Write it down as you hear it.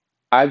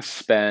I've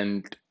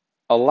spent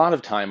a lot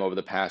of time over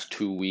the past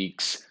 2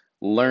 weeks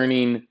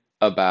learning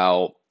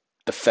about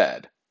the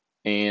Fed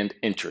and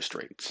interest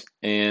rates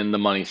and the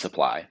money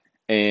supply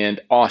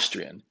and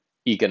Austrian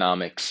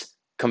economics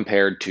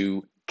compared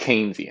to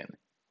Keynesian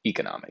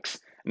economics.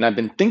 And I've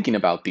been thinking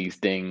about these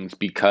things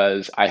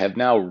because I have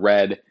now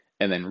read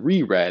and then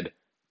reread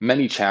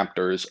many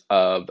chapters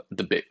of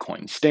the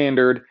Bitcoin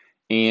Standard,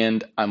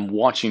 and I'm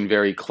watching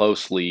very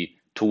closely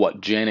to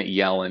what Janet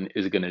Yellen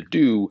is going to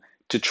do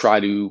to try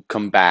to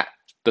combat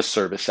the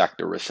service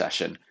sector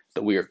recession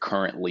that we are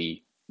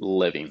currently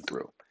living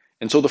through.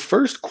 And so the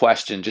first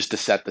question, just to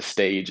set the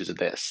stage, is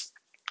this: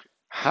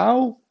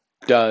 how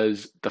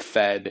does the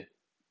Fed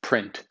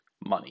print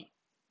money?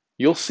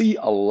 You'll see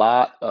a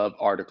lot of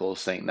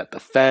articles saying that the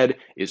Fed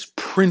is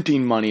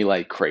printing money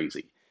like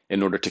crazy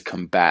in order to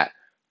combat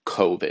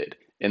COVID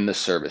in the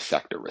service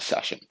sector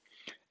recession.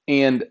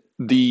 And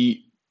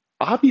the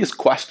obvious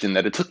question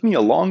that it took me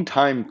a long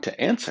time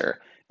to answer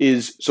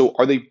is, so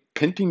are they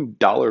printing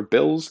dollar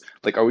bills?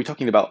 Like, are we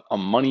talking about a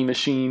money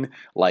machine,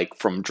 like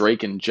from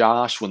Drake and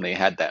Josh when they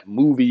had that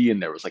movie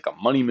and there was like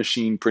a money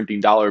machine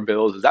printing dollar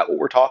bills? Is that what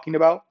we're talking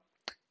about?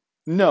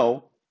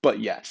 No,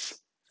 but yes.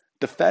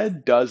 The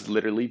Fed does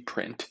literally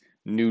print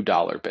new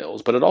dollar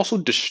bills, but it also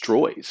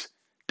destroys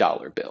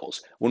dollar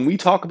bills. When we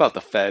talk about the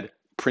Fed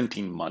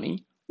printing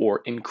money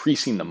or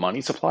increasing the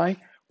money supply,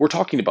 we're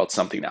talking about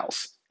something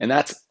else, and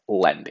that's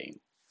lending.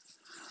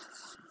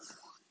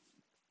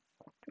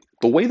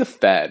 The way the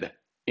Fed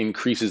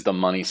increases the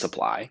money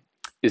supply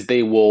is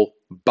they will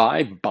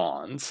buy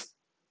bonds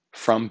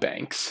from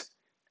banks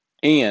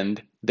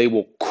and they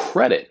will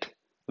credit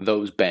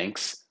those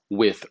banks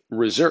with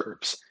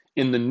reserves.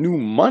 And the new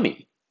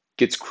money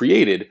gets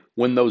created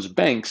when those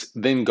banks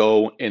then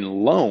go and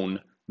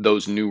loan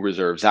those new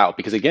reserves out.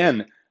 Because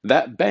again,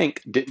 that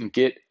bank didn't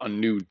get a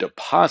new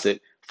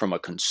deposit from a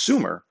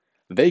consumer,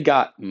 they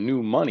got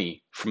new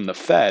money from the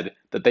Fed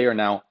that they are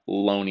now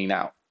loaning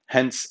out.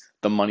 Hence,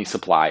 the money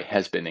supply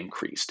has been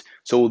increased.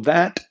 So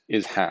that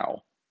is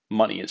how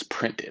money is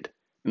printed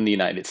in the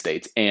United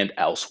States and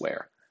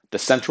elsewhere. The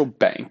central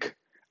bank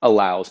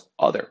allows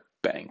other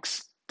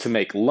banks to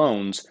make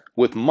loans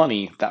with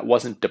money that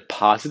wasn't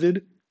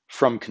deposited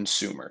from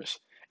consumers.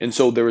 And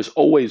so there is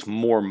always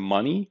more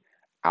money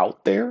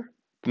out there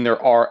than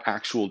there are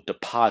actual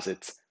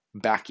deposits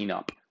backing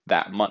up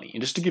that money.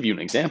 And just to give you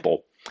an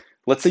example,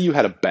 let's say you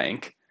had a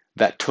bank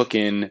that took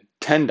in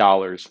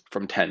 $10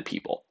 from 10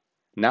 people.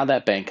 Now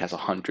that bank has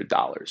 $100.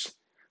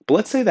 But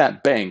let's say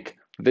that bank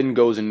then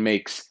goes and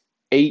makes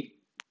eight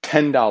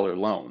 $10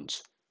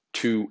 loans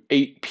to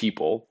eight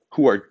people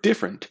who are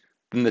different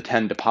than the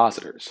 10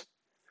 depositors.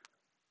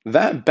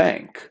 That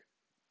bank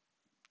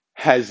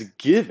has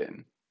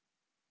given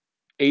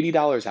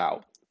 $80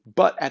 out,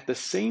 but at the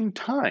same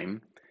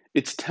time,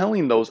 it's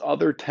telling those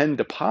other 10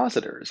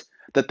 depositors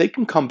that they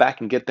can come back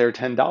and get their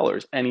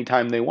 $10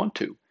 anytime they want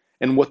to.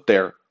 And what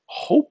they're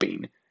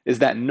hoping is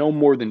that no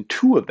more than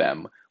two of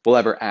them will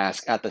ever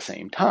ask at the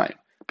same time.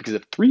 Because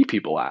if three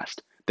people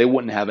asked, they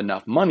wouldn't have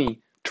enough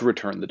money to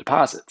return the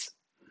deposits.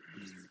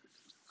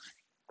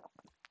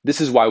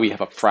 This is why we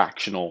have a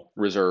fractional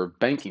reserve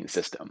banking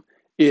system.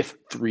 If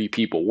three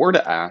people were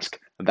to ask,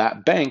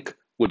 that bank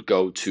would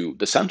go to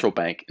the central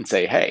bank and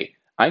say, hey,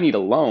 I need a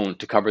loan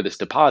to cover this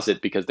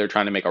deposit because they're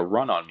trying to make a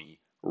run on me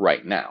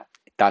right now.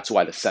 That's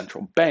why the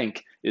central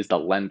bank is the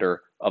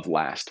lender of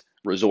last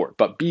resort.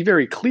 But be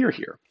very clear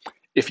here.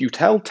 If you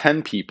tell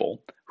 10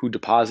 people who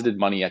deposited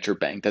money at your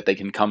bank that they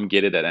can come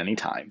get it at any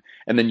time,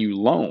 and then you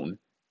loan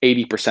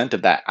 80%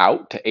 of that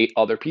out to eight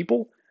other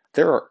people,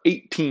 there are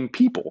 18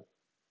 people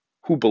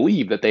who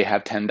believe that they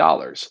have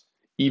 $10,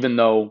 even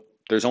though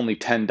there's only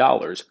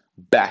 $10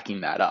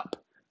 backing that up.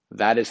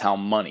 That is how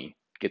money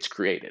gets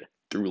created,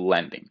 through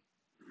lending.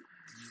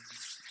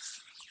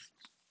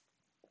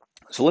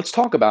 So let's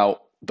talk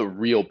about the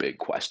real big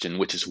question,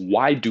 which is,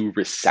 why do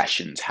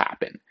recessions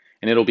happen?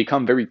 And it'll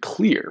become very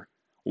clear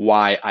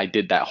why I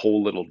did that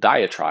whole little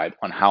diatribe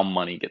on how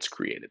money gets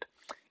created.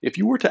 If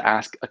you were to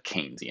ask a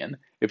Keynesian,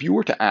 if you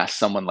were to ask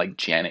someone like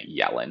Janet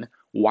Yellen,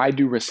 why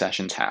do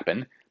recessions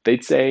happen?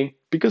 They'd say,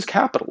 because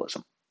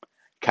capitalism.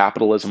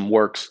 Capitalism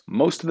works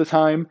most of the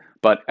time,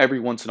 but every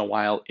once in a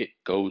while it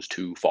goes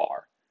too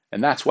far.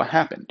 And that's what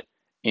happened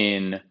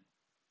in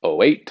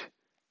 '08,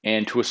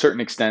 and to a certain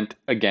extent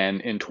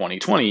again in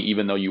 2020,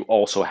 even though you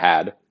also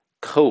had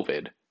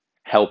COVID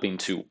helping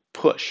to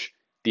push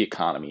the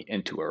economy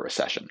into a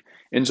recession.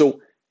 And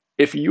so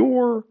if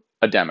you're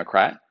a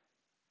Democrat,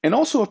 and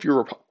also if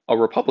you're a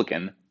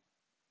Republican,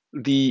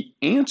 the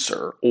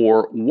answer,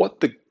 or what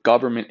the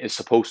government is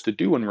supposed to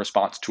do in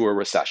response to a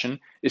recession,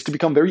 is to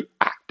become very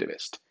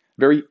activist,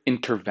 very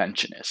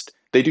interventionist.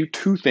 They do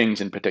two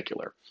things in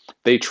particular.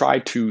 They try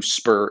to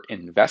spur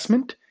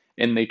investment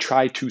and they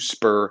try to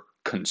spur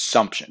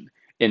consumption.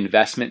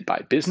 Investment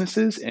by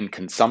businesses and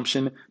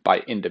consumption by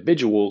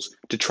individuals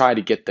to try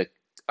to get the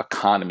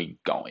economy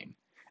going.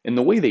 And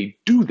the way they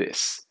do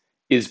this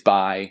is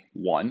by,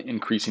 one,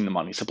 increasing the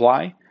money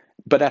supply,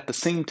 but at the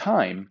same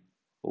time,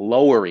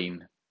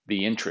 lowering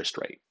the interest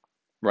rate,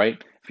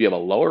 right? If you have a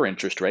lower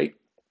interest rate,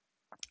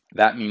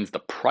 that means the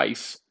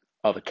price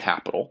of a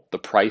capital, the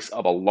price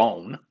of a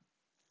loan,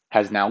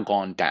 has now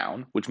gone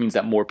down, which means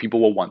that more people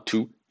will want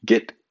to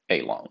get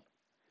a loan.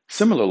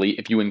 Similarly,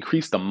 if you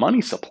increase the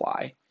money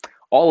supply,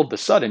 all of a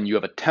sudden you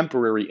have a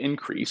temporary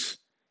increase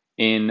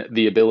in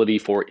the ability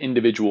for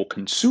individual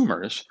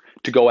consumers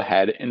to go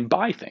ahead and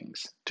buy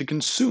things, to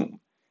consume.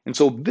 And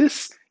so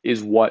this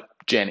is what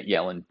Janet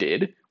Yellen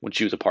did when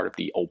she was a part of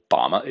the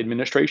Obama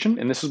administration,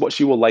 and this is what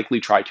she will likely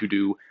try to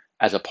do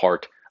as a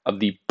part of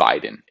the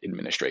Biden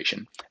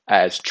administration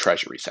as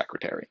Treasury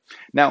Secretary.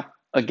 Now,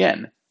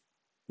 again,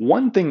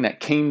 one thing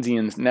that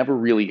Keynesians never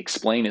really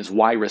explain is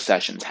why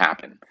recessions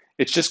happen.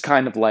 It's just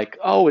kind of like,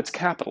 oh, it's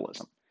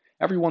capitalism.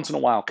 Every once in a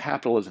while,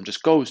 capitalism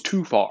just goes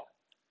too far,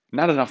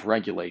 not enough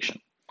regulation.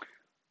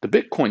 The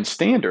Bitcoin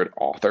Standard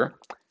author,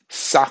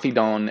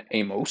 Safidon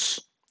Amos,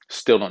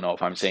 still don't know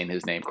if I'm saying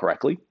his name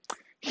correctly,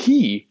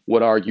 he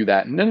would argue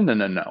that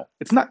no.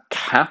 It's not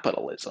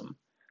capitalism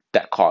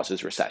that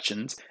causes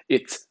recessions,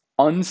 it's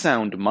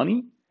unsound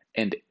money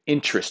and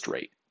interest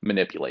rate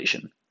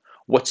manipulation.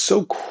 What's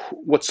so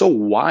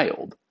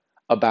wild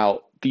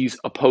about these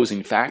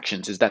opposing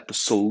factions is that the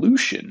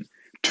solution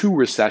to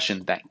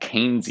recession that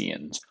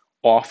Keynesians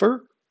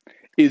offer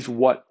is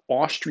what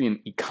Austrian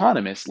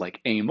economists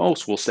like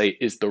Amos will say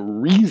is the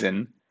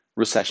reason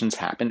recessions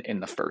happen in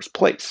the first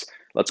place.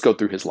 Let's go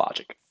through his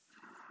logic.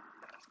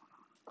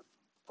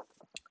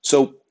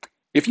 So,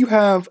 if you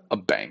have a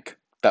bank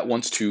that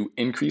wants to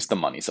increase the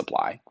money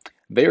supply,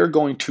 they're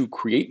going to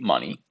create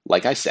money,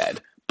 like I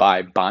said,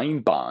 by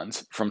buying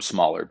bonds from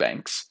smaller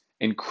banks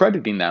and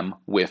crediting them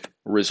with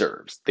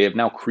reserves. They have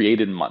now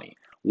created money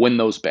when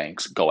those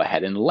banks go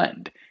ahead and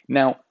lend.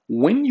 Now,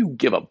 when you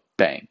give a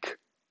bank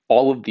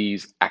all of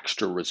these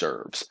extra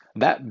reserves,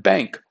 that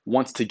bank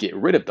wants to get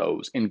rid of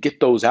those and get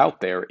those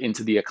out there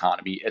into the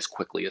economy as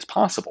quickly as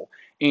possible.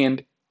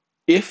 And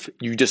if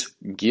you just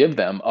give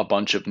them a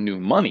bunch of new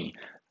money,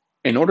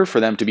 in order for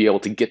them to be able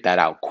to get that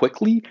out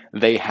quickly,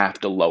 they have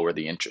to lower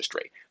the interest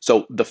rate.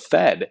 So the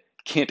Fed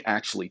can't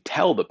actually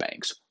tell the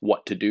banks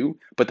what to do,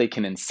 but they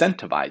can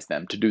incentivize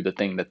them to do the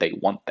thing that they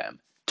want them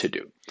to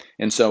do.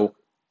 And so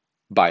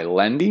by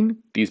lending,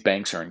 these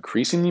banks are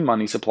increasing the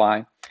money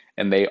supply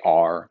and they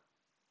are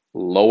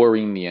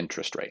lowering the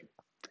interest rate.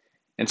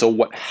 And so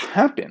what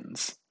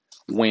happens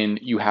when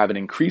you have an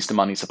increased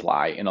money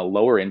supply and a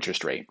lower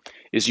interest rate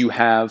is you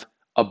have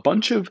a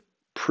bunch of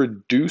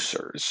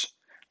producers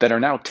that are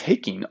now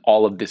taking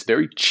all of this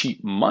very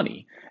cheap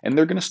money and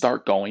they're going to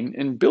start going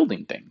and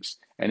building things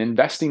and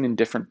investing in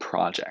different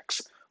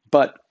projects.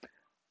 But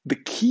the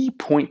key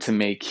point to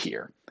make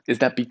here is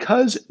that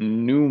because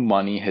new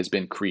money has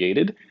been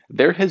created,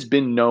 there has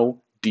been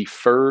no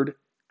deferred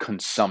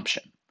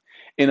consumption.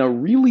 In a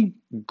really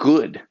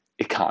good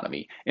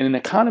economy, in an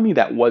economy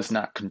that was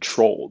not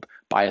controlled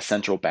by a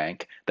central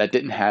bank, that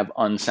didn't have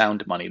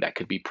unsound money that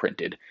could be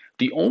printed,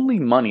 the only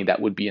money that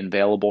would be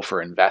available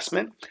for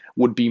investment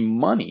would be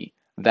money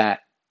that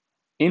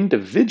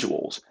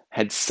individuals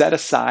had set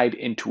aside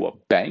into a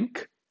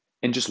bank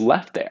and just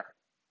left there.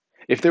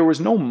 If there was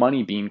no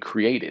money being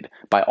created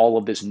by all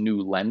of this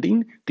new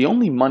lending, the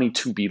only money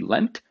to be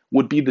lent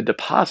would be the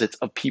deposits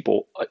of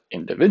people,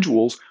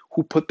 individuals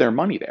who put their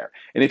money there.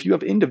 And if you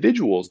have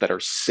individuals that are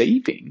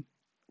saving,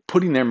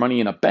 putting their money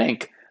in a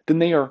bank, then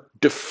they are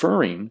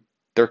deferring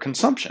their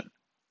consumption,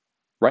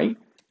 right?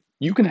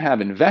 You can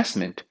have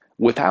investment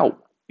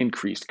without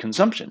increased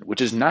consumption,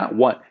 which is not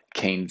what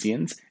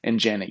Keynesians and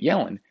Janet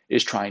Yellen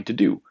is trying to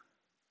do.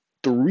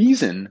 The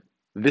reason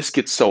this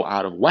gets so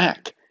out of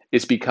whack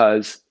is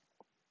because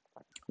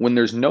when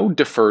there's no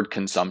deferred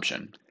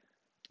consumption,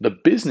 the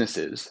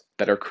businesses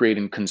that are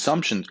creating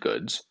consumption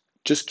goods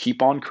just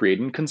keep on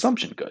creating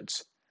consumption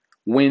goods.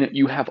 When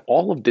you have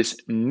all of this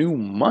new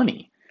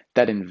money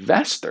that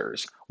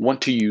investors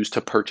want to use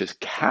to purchase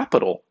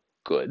capital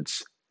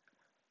goods,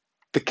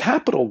 the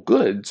capital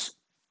goods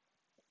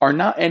are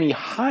not any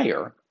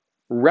higher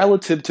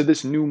relative to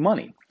this new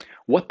money.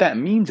 What that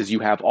means is you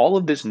have all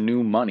of this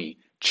new money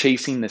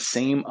chasing the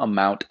same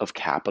amount of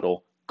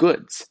capital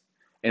goods.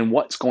 And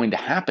what's going to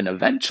happen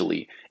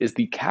eventually is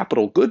the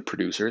capital good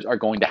producers are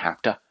going to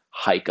have to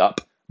hike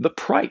up the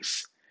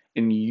price.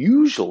 And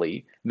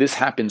usually this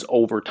happens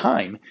over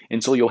time.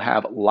 And so you'll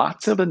have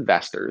lots of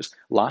investors,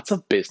 lots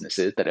of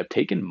businesses that have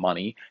taken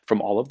money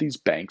from all of these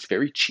banks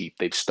very cheap.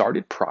 They've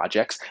started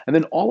projects. And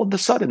then all of a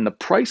sudden, the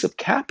price of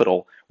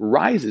capital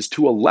rises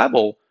to a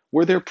level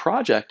where their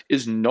project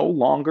is no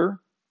longer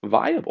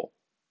viable.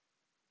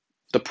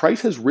 The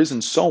price has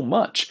risen so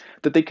much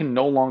that they can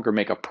no longer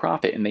make a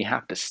profit and they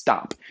have to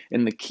stop.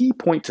 And the key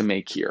point to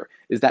make here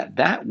is that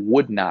that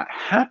would not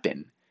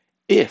happen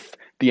if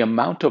the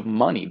amount of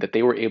money that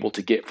they were able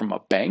to get from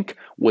a bank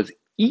was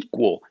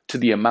equal to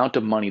the amount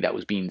of money that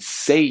was being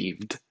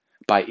saved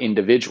by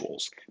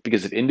individuals.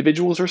 Because if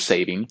individuals are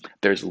saving,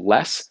 there's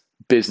less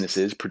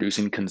businesses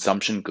producing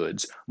consumption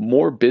goods,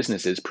 more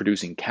businesses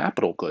producing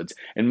capital goods,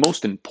 and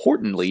most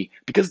importantly,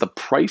 because the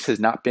price has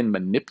not been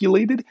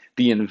manipulated,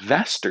 the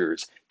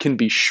investors can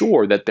be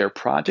sure that their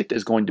project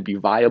is going to be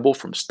viable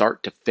from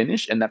start to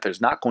finish and that there's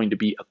not going to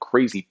be a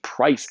crazy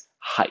price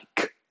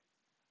hike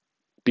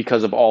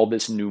because of all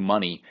this new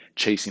money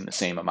chasing the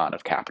same amount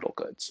of capital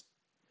goods.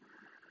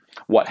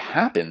 What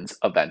happens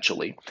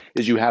eventually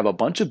is you have a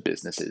bunch of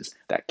businesses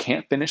that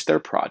can't finish their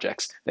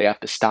projects. They have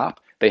to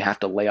stop, they have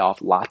to lay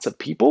off lots of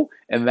people,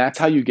 and that's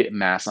how you get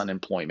mass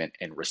unemployment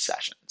and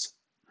recessions.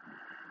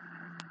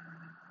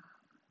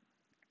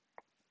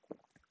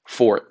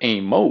 For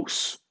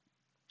Amos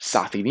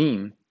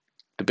Safiedine,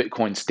 the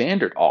Bitcoin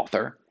Standard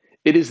author,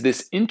 it is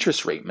this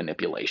interest rate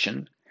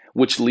manipulation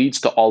which leads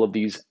to all of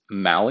these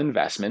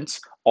malinvestments,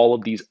 all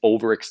of these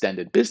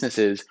overextended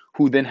businesses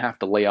who then have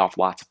to lay off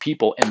lots of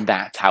people, and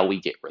that's how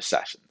we get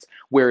recessions.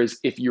 Whereas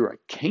if you're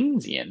a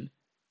Keynesian,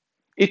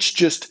 it's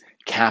just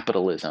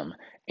capitalism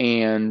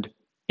and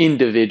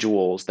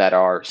individuals that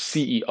are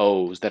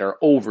CEOs that are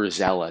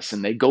overzealous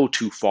and they go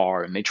too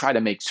far and they try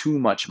to make too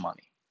much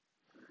money.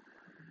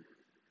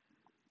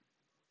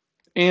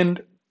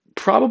 And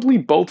probably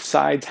both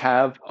sides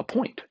have a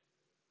point.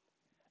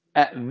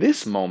 At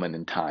this moment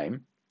in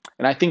time,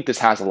 and I think this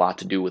has a lot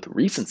to do with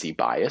recency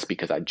bias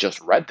because I just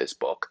read this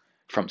book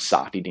from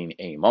Safiedine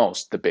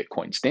Amos, The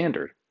Bitcoin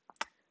Standard.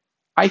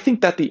 I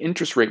think that the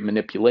interest rate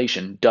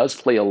manipulation does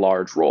play a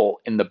large role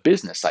in the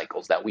business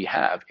cycles that we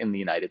have in the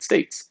United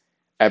States.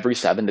 Every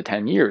 7 to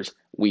 10 years,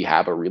 we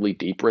have a really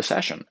deep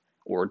recession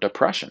or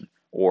depression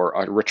or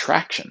a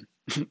retraction,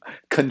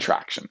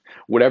 contraction,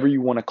 whatever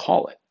you want to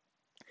call it.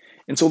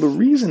 And so the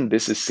reason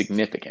this is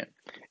significant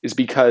is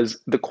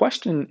because the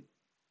question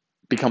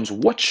becomes,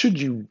 what should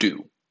you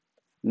do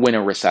when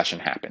a recession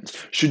happens?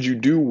 Should you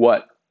do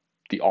what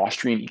the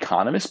Austrian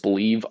economists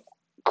believe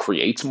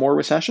creates more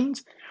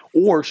recessions?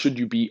 Or should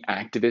you be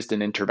activist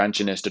and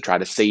interventionist to try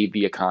to save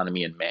the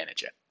economy and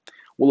manage it?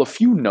 Well, a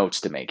few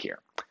notes to make here.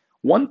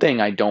 One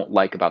thing I don't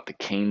like about the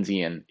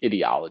Keynesian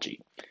ideology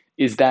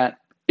is that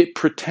it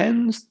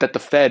pretends that the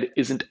Fed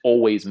isn't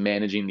always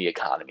managing the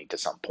economy to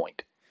some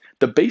point.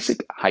 The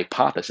basic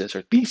hypothesis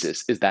or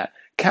thesis is that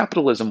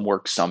capitalism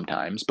works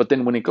sometimes, but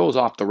then when it goes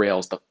off the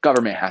rails, the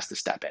government has to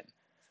step in.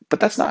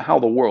 But that's not how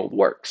the world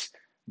works.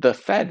 The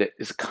Fed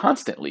is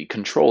constantly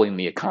controlling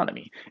the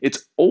economy.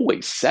 It's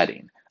always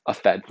setting a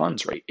Fed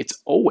funds rate. It's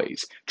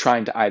always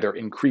trying to either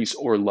increase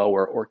or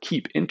lower or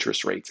keep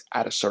interest rates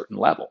at a certain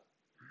level.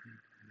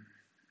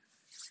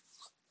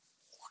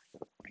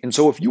 And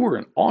so, if you were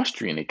an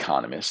Austrian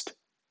economist,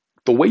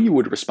 the way you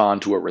would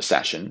respond to a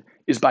recession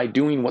is by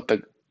doing what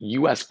the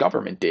US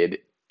government did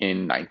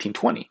in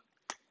 1920.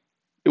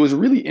 It was a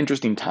really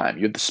interesting time.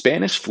 You had the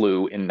Spanish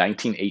flu in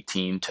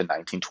 1918 to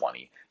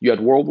 1920. You had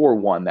World War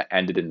I that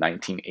ended in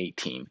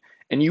 1918.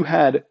 And you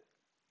had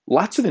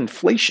lots of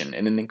inflation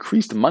and an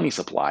increased money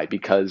supply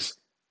because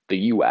the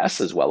US,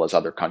 as well as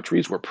other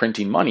countries, were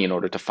printing money in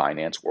order to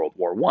finance World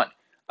War I.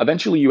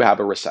 Eventually, you have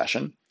a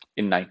recession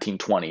in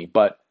 1920,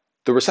 but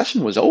the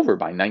recession was over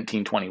by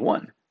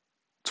 1921.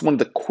 It's one of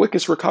the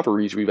quickest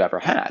recoveries we've ever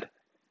had.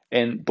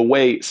 And the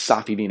way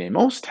Safiedine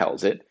Amos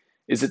tells it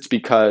is it's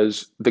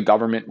because the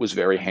government was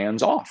very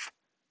hands off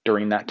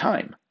during that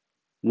time.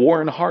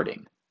 Warren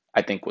Harding,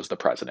 I think, was the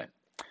president.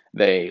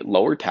 They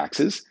lowered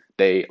taxes,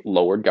 they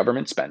lowered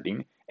government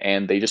spending,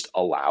 and they just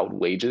allowed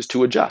wages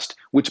to adjust,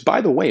 which, by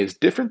the way, is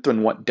different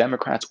than what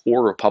Democrats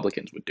or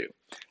Republicans would do.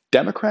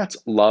 Democrats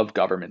love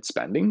government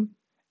spending,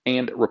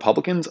 and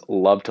Republicans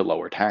love to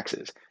lower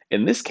taxes.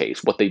 In this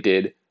case, what they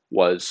did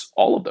was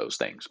all of those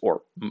things,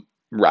 or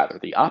rather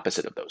the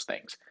opposite of those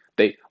things.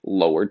 They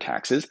lowered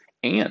taxes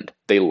and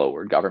they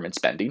lowered government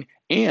spending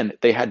and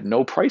they had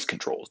no price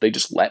controls. They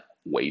just let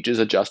wages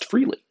adjust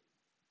freely.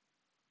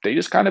 They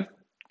just kind of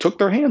took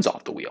their hands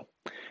off the wheel.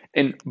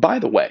 And by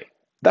the way,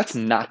 that's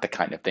not the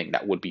kind of thing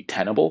that would be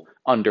tenable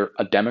under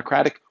a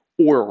Democratic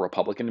or a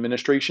Republican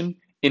administration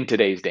in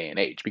today's day and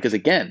age. Because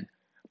again,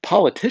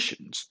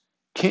 politicians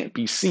can't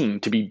be seen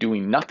to be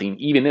doing nothing,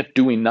 even if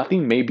doing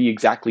nothing may be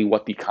exactly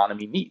what the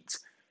economy needs.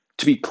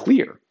 To be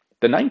clear,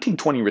 the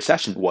 1920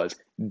 recession was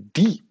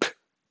deep.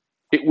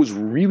 It was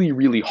really,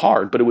 really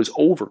hard, but it was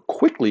over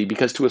quickly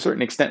because to a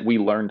certain extent we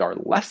learned our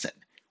lesson.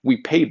 We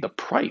paid the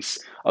price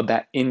of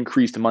that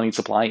increased money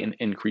supply and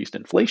increased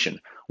inflation.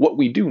 What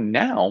we do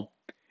now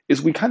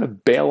is we kind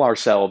of bail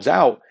ourselves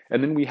out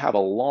and then we have a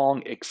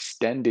long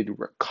extended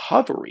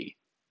recovery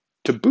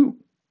to boot.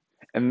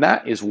 And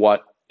that is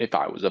what, if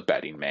I was a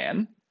betting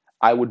man,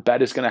 I would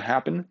bet is going to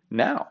happen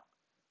now.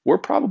 We're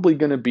probably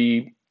going to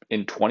be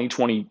in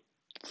 2024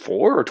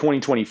 or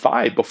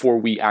 2025 before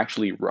we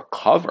actually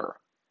recover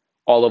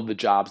all of the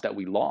jobs that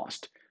we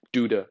lost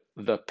due to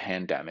the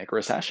pandemic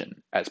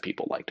recession, as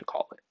people like to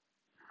call it.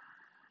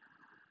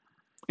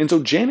 And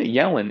so Janet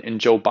Yellen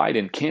and Joe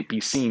Biden can't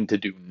be seen to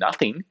do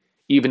nothing,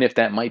 even if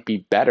that might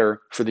be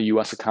better for the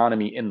US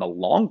economy in the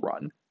long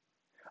run.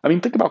 I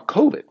mean, think about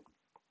COVID.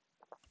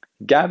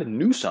 Gavin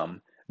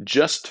Newsom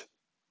just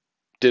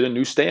did a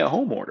new stay at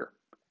home order.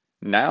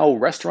 Now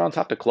restaurants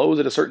have to close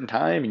at a certain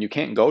time and you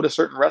can't go to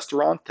certain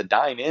restaurants to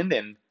dine in.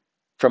 And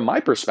from my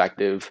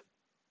perspective,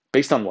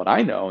 based on what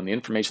I know and the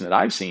information that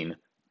I've seen,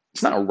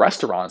 It's not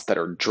restaurants that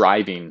are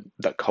driving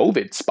the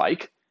COVID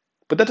spike,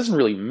 but that doesn't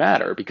really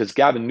matter because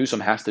Gavin Newsom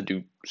has to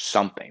do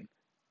something.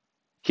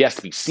 He has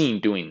to be seen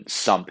doing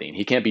something.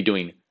 He can't be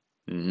doing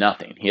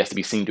nothing. He has to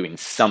be seen doing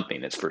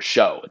something. It's for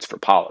show, it's for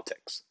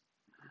politics.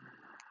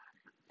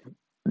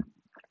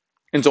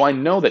 And so I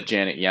know that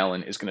Janet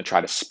Yellen is going to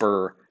try to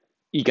spur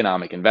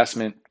economic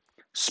investment,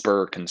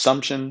 spur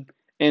consumption.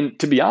 And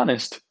to be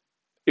honest,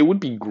 it would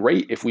be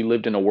great if we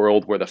lived in a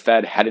world where the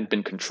Fed hadn't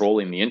been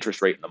controlling the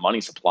interest rate and the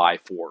money supply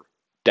for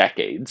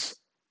decades,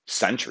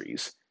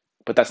 centuries.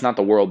 But that's not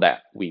the world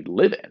that we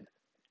live in.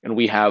 And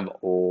we have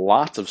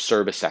lots of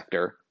service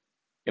sector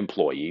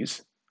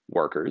employees,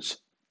 workers,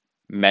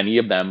 many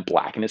of them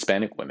Black and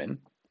Hispanic women,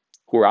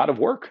 who are out of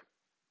work.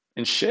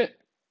 And shit,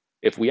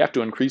 if we have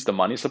to increase the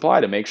money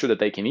supply to make sure that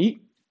they can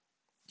eat,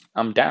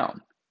 I'm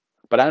down.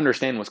 But I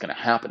understand what's going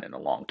to happen in the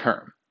long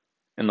term.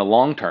 In the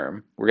long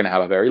term, we're going to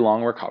have a very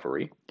long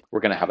recovery. We're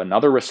going to have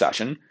another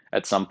recession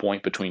at some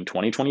point between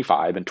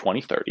 2025 and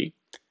 2030.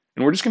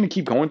 And we're just going to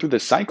keep going through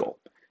this cycle.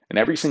 And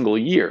every single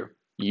year,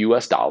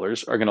 US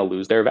dollars are going to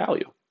lose their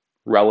value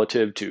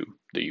relative to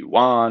the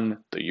yuan,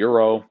 the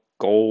euro,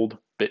 gold,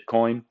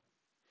 Bitcoin.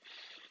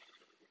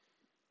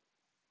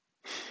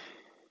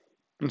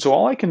 And so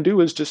all I can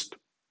do is just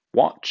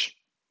watch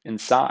and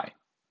sigh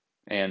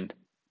and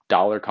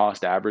dollar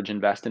cost average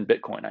invest in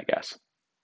Bitcoin, I guess.